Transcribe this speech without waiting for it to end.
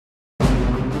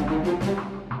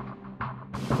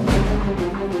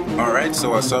Alright, so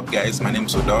what's up guys, my name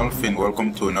is Rodolphe and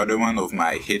welcome to another one of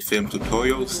my Hitfilm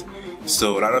tutorials.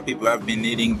 So a lot of people have been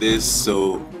needing this,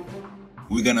 so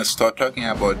we're gonna start talking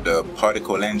about the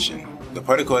particle engine. The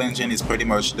particle engine is pretty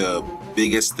much the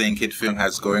biggest thing Hitfilm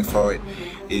has going for it.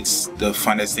 It's the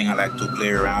funnest thing I like to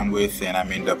play around with, and I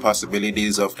mean the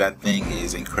possibilities of that thing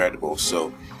is incredible.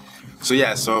 So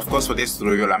of course for this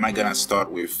tutorial I'm not gonna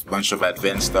start with a bunch of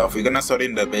advanced stuff. We're gonna start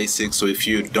in the basics. So if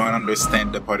you don't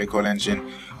understand the particle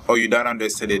engine or you don't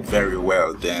understand it very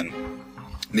well, then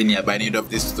yeah, by the end of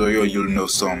this tutorial you'll know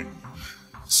some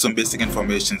basic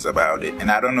informations about it. And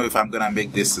I don't know if I'm gonna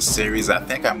make this a series. I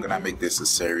think I'm gonna make this a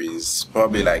series,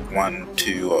 probably like 1,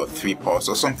 2 or 3 parts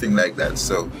or something like that.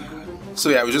 So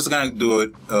yeah, we're just gonna do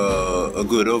a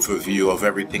good overview of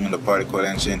everything in the particle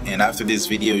engine, and after this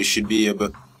video you should be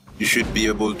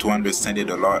able to understand it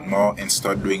a lot more and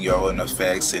start doing your own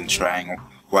effects and trying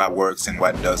what works and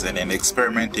what doesn't and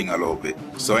experimenting a little bit.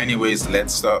 So anyways,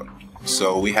 let's start.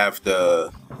 So we have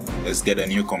let's get a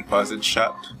new composite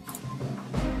shot.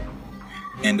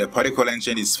 And the particle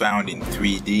engine is found in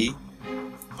 3D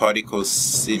particle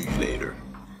simulator.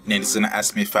 And then it's gonna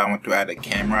ask me if I want to add a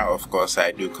camera. Of course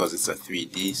I do, because it's a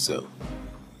 3D, so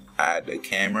add a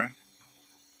camera.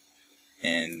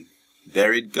 And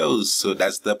there it goes. So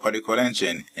that's the particle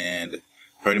engine, and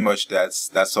pretty much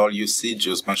that's all you see,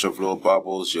 just a bunch of little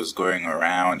bubbles just going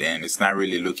around, and it's not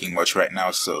really looking much right now.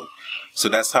 So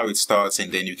that's how it starts,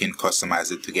 and then you can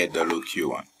customize it to get the look you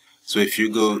want. So if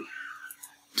you go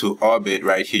to orbit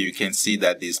right here, you can see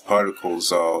that these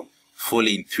particles are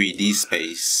fully in 3D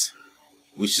space,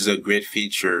 which is a great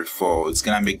feature it's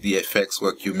gonna make the effects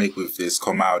what you make with this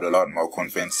come out a lot more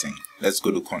convincing. Let's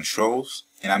go to controls,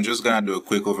 and I'm just gonna do a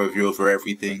quick overview over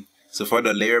everything. So for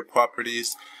the layer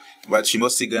properties, what you're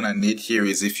mostly gonna need here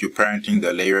is if you're parenting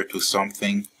the layer to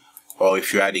something, or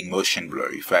if you're adding motion blur.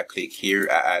 If I click here,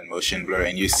 I add motion blur,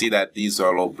 and you see that these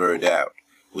are all blurred out,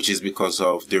 which is because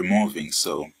of they're moving,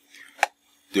 so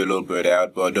they're a little blurred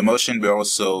out. But the motion blur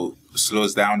also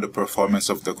slows down the performance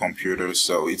of the computer,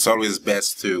 so it's always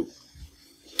best to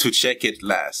check it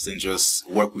last and just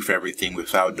work with everything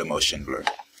without the motion blur.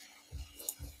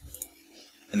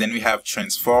 And then we have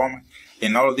transform.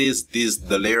 In all these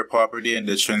the layer property and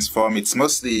the transform, it's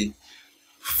mostly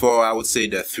for, I would say,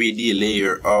 the 3D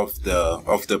layer of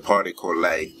the particle.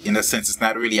 Like, in a sense, it's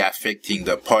not really affecting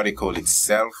the particle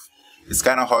itself. It's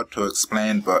kind of hard to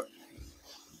explain, but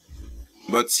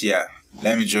yeah,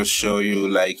 let me just show you.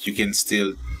 Like, you can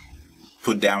still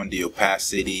put down the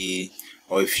opacity,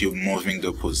 or if you're moving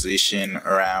the position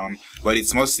around, but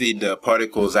it's mostly the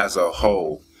particles as a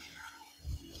whole.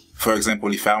 For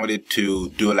example, if I wanted to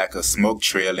do like a smoke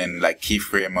trail and like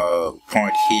keyframe a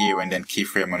point here and then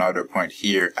keyframe another point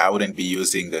here, I wouldn't be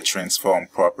using the transform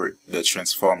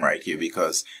right here,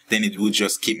 because then it would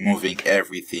just keep moving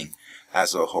everything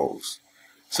as a whole.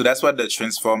 So that's what the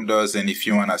transform does. And if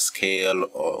you want to scale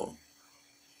or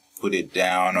put it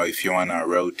down, or if you want to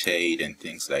rotate and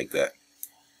things like that.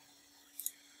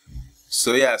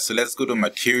 So yeah, so let's go to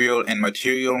material. And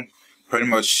material, pretty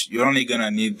much you're only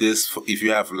gonna need this if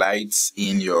you have lights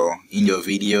in your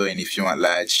video, and if you want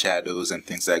light shadows and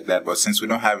things like that. But since we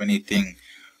don't have anything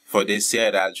for this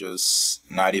yet, I'll just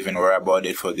not even worry about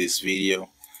it for this video.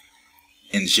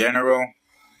 In general,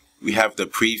 we have the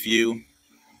preview.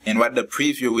 And what the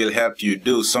preview will help you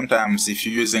do, sometimes if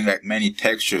you're using like many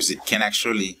textures, it can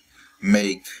actually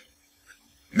make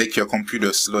your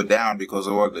computer slow down because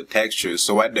of all the textures.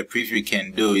 So what the preview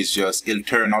can do is just, it'll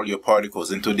turn all your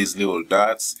particles into these little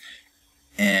dots,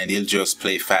 and it'll just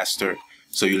play faster.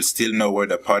 So you'll still know where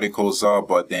the particles are,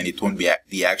 but then it won't be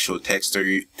the actual texture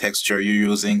you're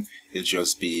using. It'll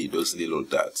just be those little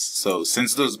dots. So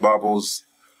since those bubbles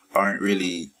aren't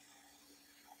really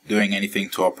doing anything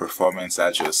to our performance,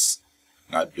 I just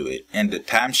not do it. And the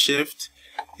time shift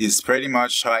is pretty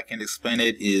much how I can explain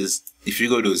it is, if you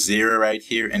go to 0 right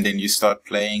here and then you start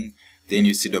playing, then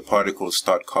you see the particles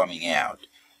start coming out.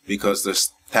 Because the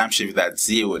time shift at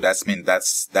 0, that's when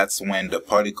the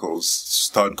particles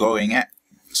start going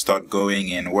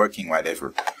and working,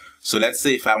 whatever. So let's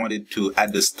say if I wanted to,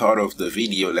 at the start of the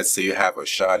video, let's say you have a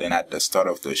shot, and at the start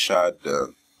of the shot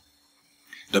the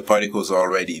particles are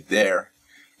already there,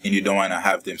 and you don't want to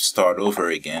have them start over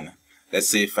again. Let's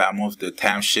say if I move the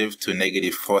time shift to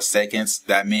 -4 seconds,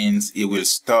 that means it will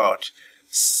start,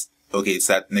 okay, it's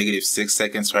at -6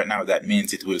 seconds right now. That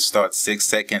means it will start 6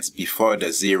 seconds before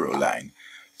the 0 line.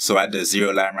 So at the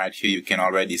 0 line right here, you can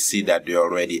already see that they're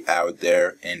already out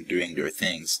there and doing their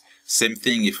things. Same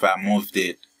thing if I moved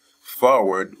it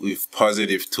forward with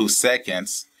 +2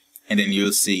 seconds, and then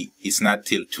you'll see it's not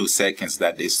till 2 seconds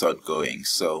that they start going.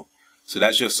 So So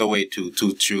that's just a way to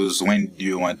choose when do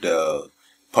you want the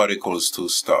particles to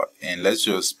start. And let's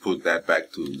just put that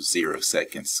back to 0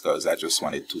 seconds because I just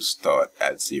want it to start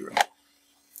at 0.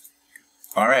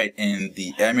 Alright, and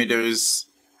the emitters,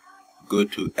 go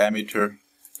to emitter.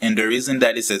 And the reason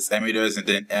that it says emitters and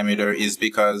then emitter is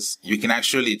because you can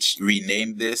actually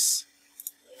rename this.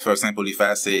 For example, if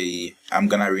I say I'm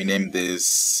gonna rename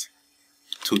this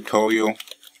tutorial,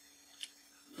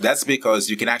 that's because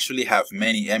you can actually have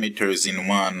many emitters in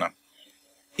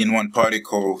one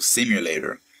particle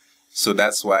simulator. So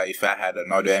that's why if I had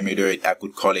another emitter, I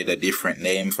could call it a different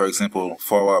name. For example,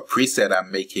 for a preset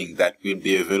I'm making that will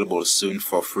be available soon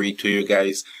for free to you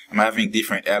guys, I'm having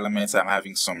different elements. I'm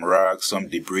having some rocks, some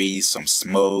debris, some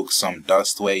smoke, some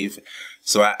dust wave.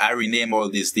 So I rename all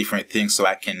these different things so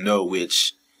I can know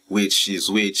which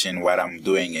is which and what I'm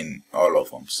doing in all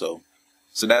of them. So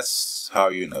that's how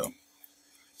you know.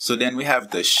 So then we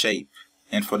have the shape,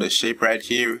 and for the shape right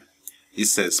here, it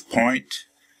says point,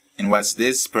 and what's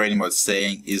this pretty much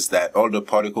saying is that all the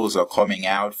particles are coming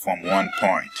out from one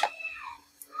point.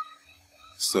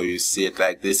 So you see it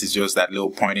like this, is just that little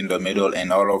point in the middle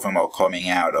and all of them are coming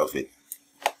out of it.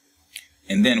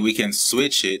 And then we can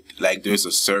switch it, like there's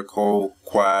a circle,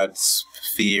 quad,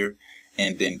 sphere,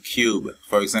 and then cube.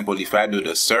 For example, if I do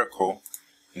the circle,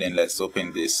 then let's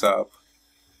open this up.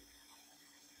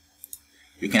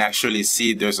 You can actually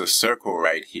see there's a circle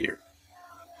right here.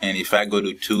 And if I go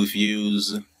to 2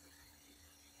 views,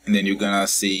 and then you're gonna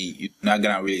see, you're not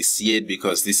gonna really see it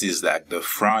because this is like the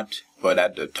front, but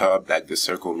at the top, like the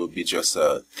circle will be just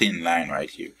a thin line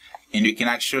right here. And you can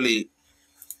actually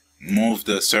move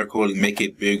the circle, make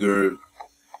it bigger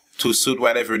to suit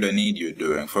whatever the need you're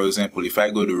doing. For example, if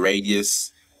I go to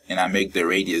radius and I make the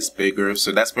radius bigger,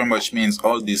 so that's pretty much means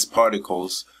all these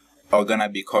particles are gonna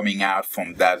be coming out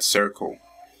from that circle.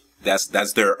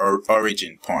 That's their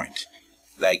origin point.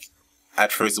 Like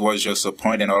at first it was just a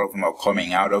point and all of them are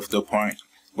coming out of the point,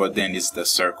 but then it's the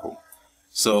circle.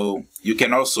 So you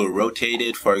can also rotate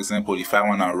it. For example, if I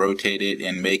want to rotate it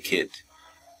and make it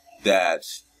that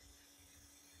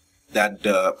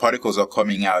the particles are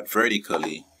coming out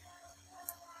vertically,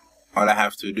 all I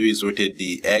have to do is rotate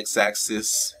the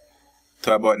x-axis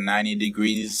to about 90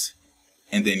 degrees,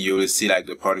 and then you will see like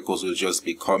the particles will just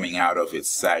be coming out of it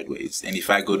sideways. And if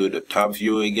I go to the top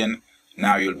view again,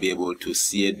 now you'll be able to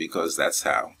see it because that's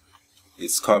how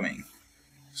it's coming.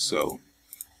 So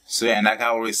yeah, and like I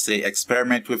always say,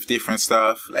 experiment with different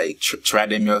stuff, like try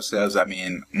them yourselves. I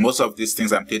mean, most of these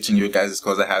things I'm teaching you guys is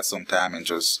because I had some time and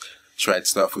just tried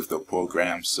stuff with the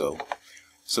program. So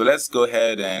let's go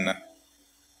ahead and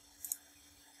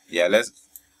yeah,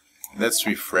 let's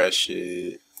refresh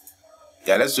it.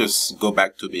 Yeah, let's just go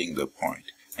back to being the point.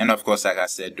 And of course, like I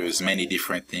said, there's many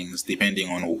different things depending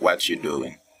on what you're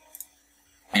doing.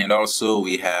 And also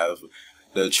we have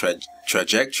the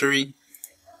trajectory.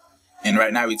 And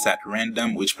right now it's at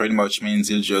random, which pretty much means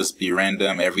it'll just be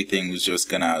random. Everything is just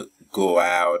gonna go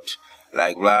out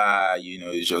like blah, you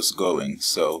know, it's just going.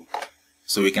 So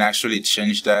we can actually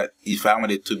change that. If I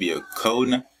want it to be a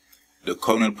cone, the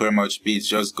cone will pretty much be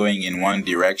just going in one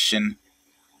direction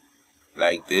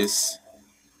like this.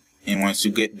 And once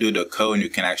you do the cone, you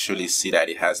can actually see that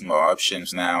it has more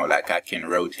options now. Like I can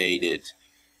rotate it,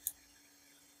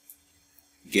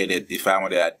 get it if I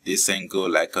want it at this angle,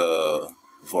 like a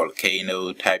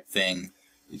volcano type thing.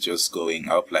 It's just going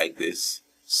up like this.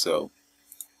 So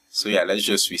yeah, let's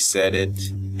just reset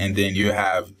it. And then you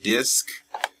have disk,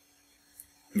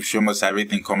 which almost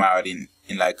everything come out in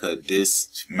like a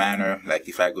disk manner. Like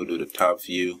if I go to the top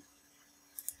view,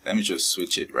 let me just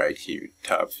switch it right here,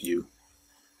 top view.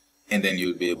 And then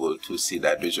you'll be able to see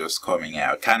that they're just coming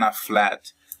out kind of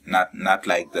flat, not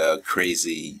like the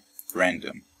crazy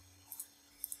random.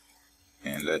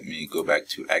 And let me go back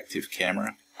to active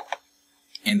camera.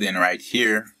 And then right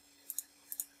here,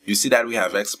 you see that we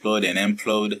have explode and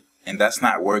implode, and that's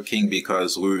not working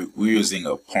because we're using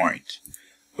a point.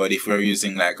 But if we're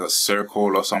using like a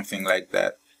circle or something like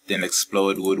that, then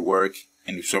explode would work,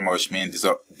 and so much means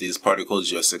these particles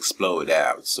just explode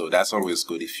out. So that's always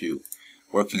good if you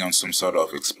working on some sort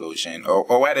of explosion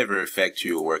or whatever effect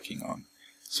you're working on.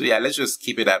 So yeah, let's just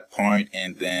keep it at point,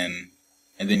 and then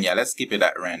yeah, let's keep it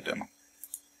at random.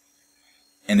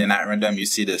 And then at random, you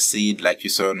see the seed, like you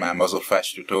saw in my muzzle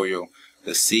flash tutorial.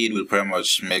 The seed will pretty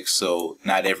much make so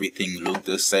not everything look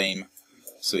the same.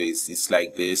 So it's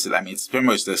like this. I mean, it's pretty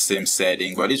much the same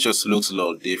setting, but it just looks a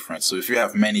little different. So if you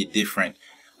have many different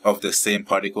of the same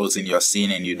particles in your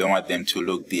scene and you don't want them to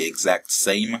look the exact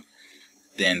same,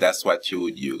 then that's what you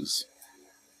would use.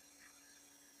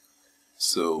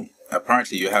 So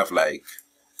apparently you have like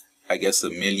I guess, a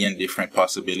million different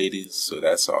possibilities, so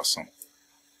that's awesome.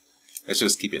 Let's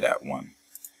just keep it at 1.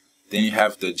 Then you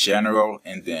have the general,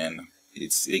 and then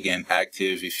it's again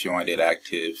active if you want it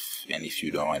active, and if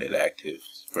you don't want it active.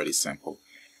 It's pretty simple.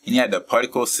 And yeah, the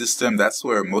particle system, that's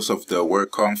where most of the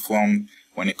work comes from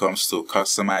when it comes to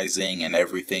customizing and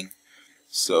everything.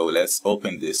 So let's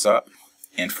open this up.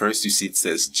 And first you see it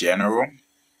says general.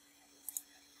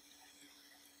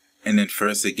 And then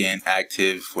first again,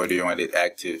 active, whether you want it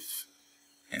active.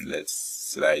 And let's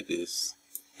slide this.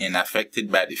 And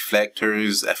affected by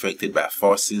deflectors, affected by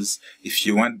forces. If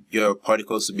you want your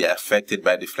particles to be affected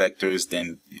by deflectors,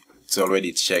 then it's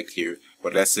already checked here.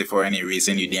 But let's say for any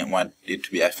reason you didn't want it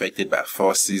to be affected by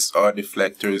forces or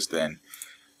deflectors, then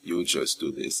you just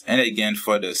do this. And again,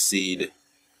 for the seed,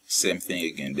 same thing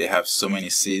again. They have so many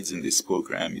seeds in this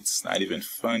program, it's not even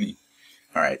funny.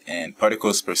 Alright, and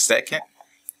particles per second.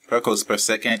 Particles per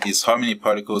second is how many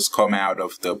particles come out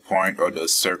of the point or the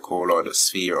circle or the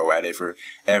sphere or whatever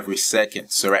every second.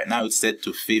 So right now it's set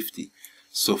to 50.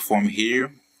 So from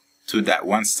here to that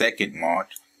 1 second mark,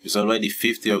 there's already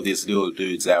 50 of these little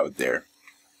dudes out there.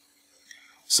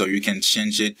 So you can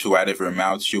change it to whatever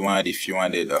amount you want. If you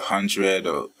wanted 100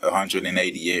 or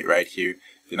 188 right here,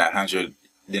 then at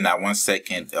 1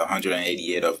 second,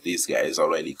 188 of these guys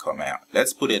already come out.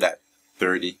 Let's put it at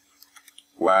 30.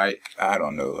 Why? I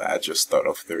don't know. I just thought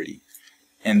of 30.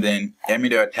 And then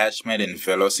emitter attachment and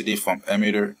velocity from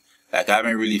emitter. Like, I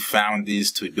haven't really found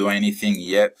these to do anything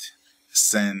yet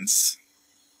since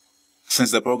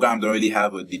the program don't really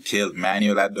have a detailed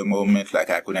manual at the moment. Like,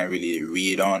 I couldn't really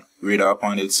read up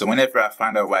on it. So whenever I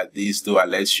find out what these do, I'll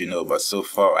let you know. But so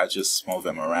far, I just move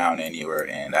them around anywhere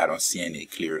and I don't see any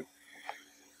clear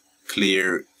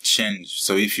change.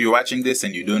 So if you're watching this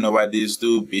and you don't know what these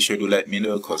do, be sure to let me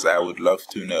know, because I would love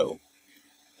to know.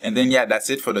 And then yeah, that's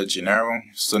it for the general.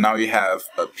 So now you have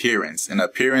appearance. And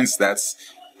appearance, that's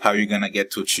how you're gonna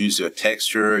get to choose your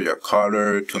texture, your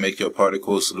color, to make your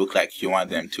particles look like you want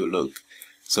them to look.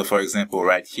 So for example,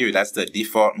 right here, that's the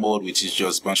default mode, which is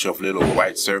just a bunch of little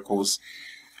white circles.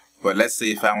 But let's say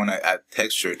if I want to add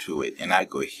texture to it, and I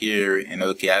go here, and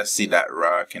okay, I see that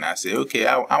rock, and I say, okay,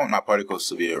 I want my particles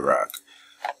to be a rock.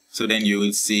 So then you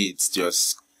will see it's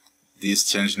just these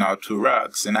change now to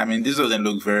rocks. And I mean, this doesn't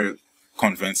look very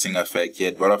convincing effect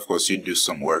yet, but of course you do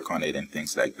some work on it and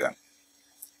things like that.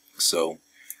 So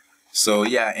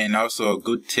yeah, and also a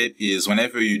good tip is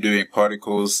whenever you're doing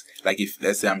particles, like if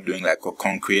let's say I'm doing like a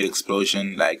concrete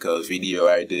explosion, like a video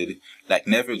I did, like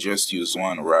never just use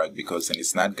one rock, because then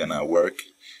it's not gonna work.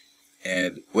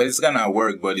 And well, it's gonna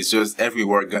work, but it's just every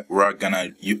rock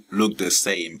gonna look the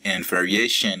same. And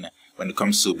variation when it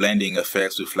comes to blending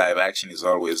effects with live action is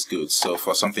always good. So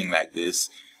for something like this,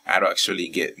 I'd actually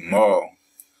get more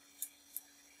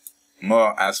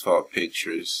asphalt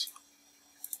pictures.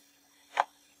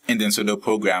 And then so the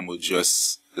program will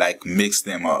just like mix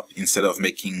them up. Instead of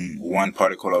making one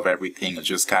particle of everything, it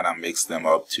just kind of mix them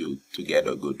up to get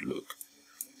a good look.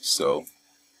 So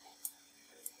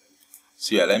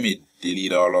yeah, let me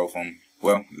delete all of them.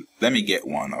 Well, let me get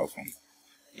one of them.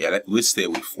 Yeah, we'll stay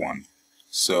with one.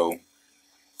 So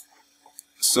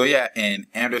yeah, and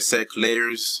under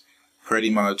circulators, pretty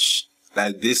much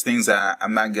like these things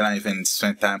I'm not gonna even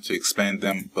spend time to explain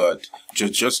them, but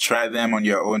just try them on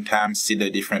your own time, see the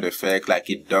different effect. Like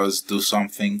it does do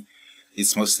something.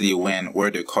 It's mostly where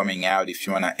they're coming out, if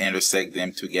you wanna intersect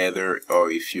them together,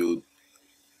 or if you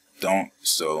don't.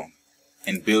 So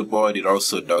in Billboard it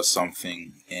also does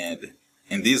something, and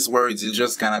in these words it's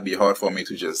just gonna be hard for me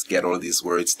to just get all these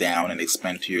words down and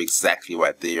explain to you exactly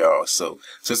what they are. So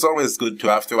it's always good to,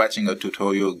 after watching a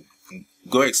tutorial,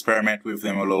 go experiment with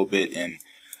them a little bit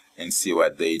and see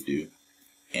what they do.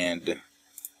 And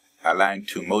align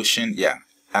to motion, yeah,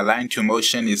 align to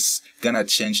motion is gonna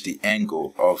change the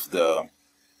angle of the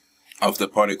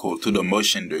particle to the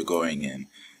motion they're going in.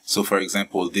 So for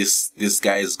example, this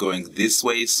guy is going this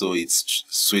way, so it's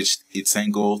switched its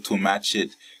angle to match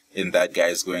it, and that guy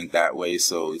is going that way.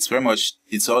 So it's very much,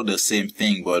 it's all the same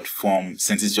thing, but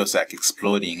since it's just like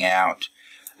exploding out,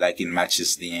 like it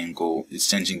matches the angle, it's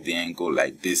changing the angle,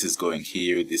 like this is going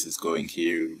here, this is going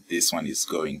here, this one is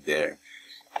going there,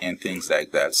 and things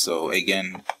like that. So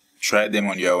again, try them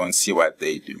on your own, see what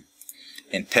they do.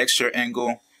 And texture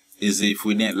angle is, if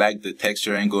we didn't like the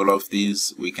texture angle of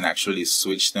these, we can actually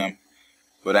switch them.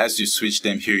 But as you switch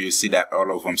them here, you see that all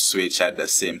of them switch at the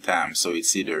same time. So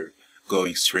it's either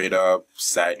going straight up,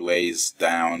 sideways,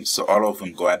 down, so all of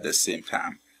them go at the same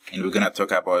time. And we're gonna talk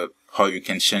about how you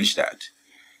can change that.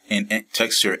 And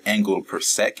texture angle per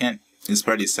second is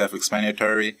pretty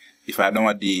self-explanatory. If I don't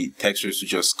want the textures to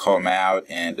just come out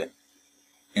and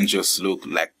just look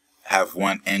like have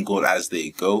one angle as they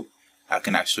go, I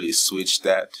can actually switch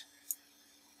that.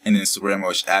 And then so pretty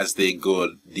much as they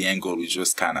go, the angle will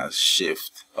just kind of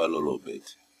shift a little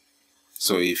bit.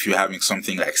 So if you're having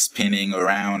something like spinning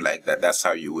around like that, that's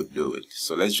how you would do it.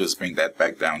 So let's just bring that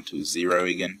back down to 0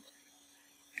 again.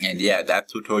 And yeah, that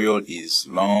tutorial is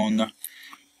long.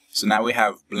 So now we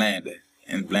have blend.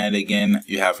 In blend again,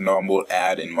 you have normal,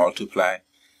 add, and multiply.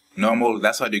 Normal,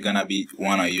 that's what you're gonna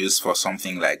wanna use for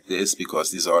something like this,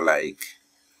 because these are like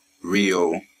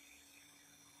real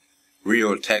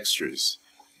textures.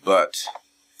 But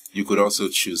you could also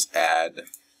choose add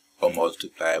or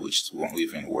multiply, which won't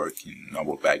even work in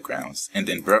normal backgrounds. And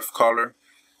then birth color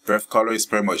is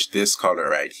pretty much this color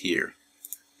right here.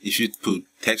 If you put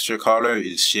texture color,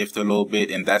 it'll shift a little bit,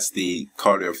 and that's the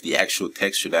color of the actual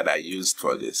texture that I used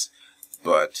for this.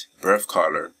 But birth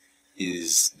color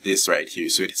is this right here.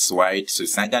 So it's white, so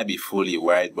it's not gonna be fully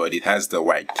white, but it has the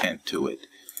white tint to it.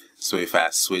 So if I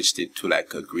switched it to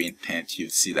like a green tint,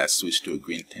 you'd see that switch to a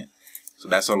green tint. So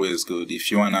that's always good.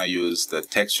 If you wanna use the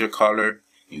texture color,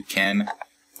 you can,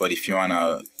 but if you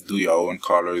wanna do your own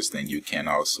colors, then you can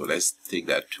also. Let's take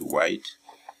that to white.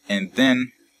 And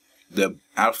then the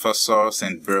alpha source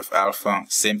and birth alpha,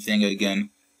 same thing again.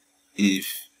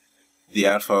 If the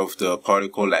alpha of the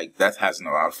particle, like that has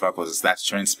no alpha because that's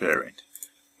transparent.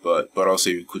 But also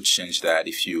you could change that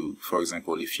if you, for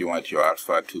example, if you want your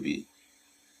alpha to be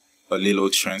a little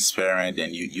transparent,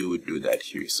 then you would do that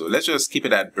here. So let's just keep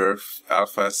it at birth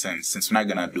alpha since we're not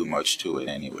gonna do much to it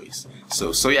anyways.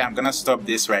 So yeah, I'm gonna stop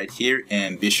this right here,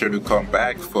 and be sure to come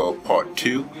back for part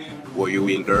 2 where you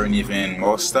will learn even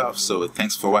more stuff. So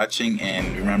thanks for watching,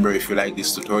 and remember, if you like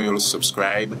this tutorial,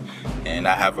 subscribe. And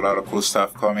I have a lot of cool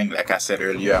stuff coming. Like I said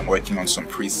earlier, I'm working on some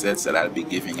presets that I'll be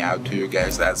giving out to you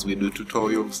guys as we do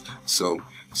tutorials.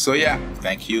 So yeah,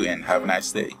 thank you and have a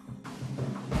nice day.